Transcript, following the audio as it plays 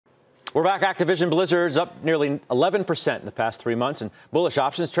We're back. Activision Blizzard's up nearly 11% in the past 3 months, and bullish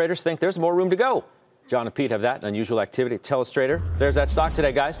options traders think there's more room to go. Jon and Pete have that unusual activity. Telestrator. There's that stock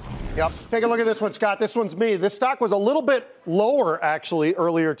today, guys. Yep. Take a look at this one, Scott. This one's me. This stock was a little bit lower, actually,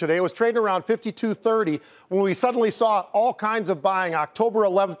 earlier today. It was trading around 52.30 when we suddenly saw all kinds of buying. October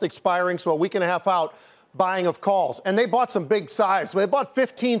 11th expiring, so a week and a half out, buying of calls. And they bought some big size. They bought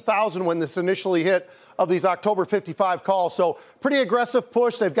 15,000 when this initially hit of these October 55 calls. So pretty aggressive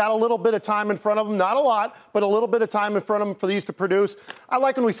push. They've got a little bit of time in front of them. Not a lot, but a little bit of time in front of them for these to produce. I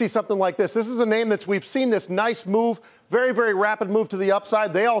like when we see something like this. This is a name we've seen this nice move, very, very rapid move to the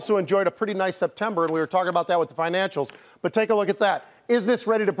upside. They also enjoyed a pretty nice September, and we were talking about that with the financials. But take a look at that. Is this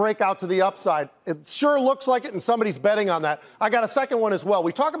ready to break out to the upside? It sure looks like it, and somebody's betting on that. I got a second one as well.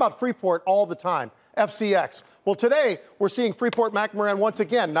 We talk about Freeport all the time, FCX. Well, today, we're seeing Freeport-McMoRan once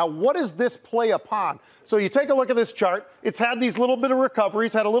again. Now, what does this play upon? So you take a look at this chart. It's had these little bit of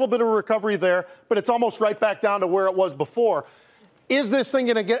recoveries, had a little bit of recovery there, but it's almost right back down to where it was before. Is this thing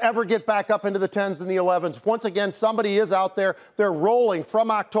going to ever get back up into the 10s and the 11s? Once again, somebody is out there. They're rolling from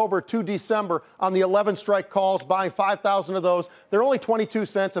October to December on the 11 strike calls, buying 5,000 of those. They're only 22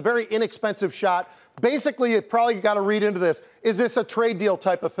 cents, a very inexpensive shot. Basically, you probably got to read into this. Is this a trade deal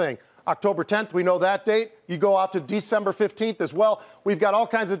type of thing? October 10th, we know that date. You go out to December 15th as well. We've got all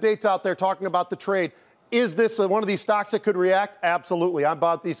kinds of dates out there talking about the trade. Is this one of these stocks that could react? Absolutely. I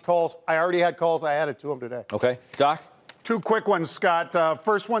bought these calls. I already had calls. I added to them today. Okay. Doc? Two quick ones, Scott.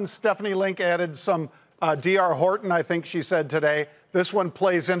 First one, Stephanie Link added some D.R. Horton, I think she said today. This one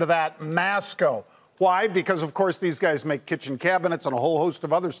plays into that. Masco. Why? Because, of course, these guys make kitchen cabinets and a whole host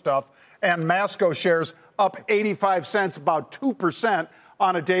of other stuff. And Masco shares up 85 cents, about 2%.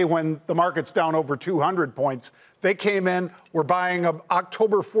 On a day when the market's down over 200 points. They came in, we're buying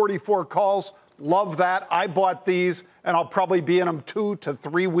October 44 calls. Love that. I bought these, and I'll probably be in them 2 to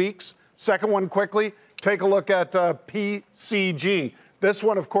 3 weeks. Second one quickly, take a look at PCG. This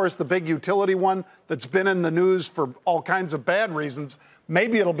one, of course, the big utility one that's been in the news for all kinds of bad reasons.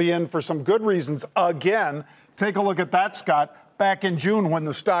 Maybe it'll be in for some good reasons again. Take a look at that, Scott. Back in June when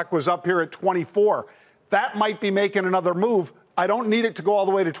the stock was up here at 24. That might be making another move. I don't need it to go all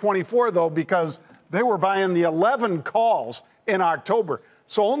the way to 24, though, because they were buying the 11 calls in October.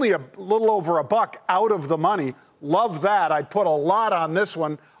 So only a little over $1 out of the money. Love that. I put a lot on this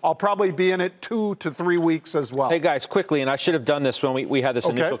one. I'll probably be in it 2 to 3 weeks as well. Hey, guys, quickly, and I should have done this when we had this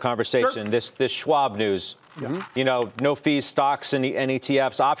initial conversation, sure. This Schwab news. Yeah. You know, no fees, stocks, and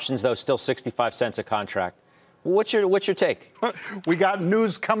ETFs. Options, though, still 65 cents a contract. What's your take? We got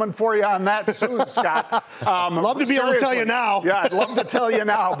news coming for you on that soon, Scott. Love to be able to tell you now. Yeah, I'd love to tell you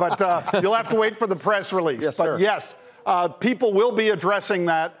now, but you'll have to wait for the press release. Yes, but sir. yes, people will be addressing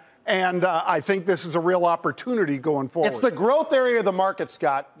that. And I think this is a real opportunity going forward. It's the growth area of the market,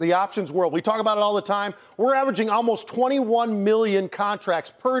 Scott, the options world. We talk about it all the time. We're averaging almost 21 million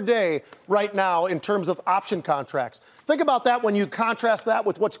contracts per day right now in terms of option contracts. Think about that when you contrast that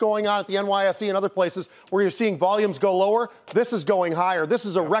with what's going on at the NYSE and other places where you're seeing volumes go lower. This is going higher. This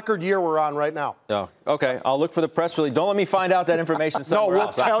is a record year we're on right now. Oh, okay. I'll look for the press release. Don't let me find out that information somewhere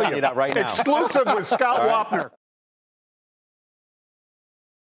else. No, we'll tell you that right now. Exclusive with Scott Wapner.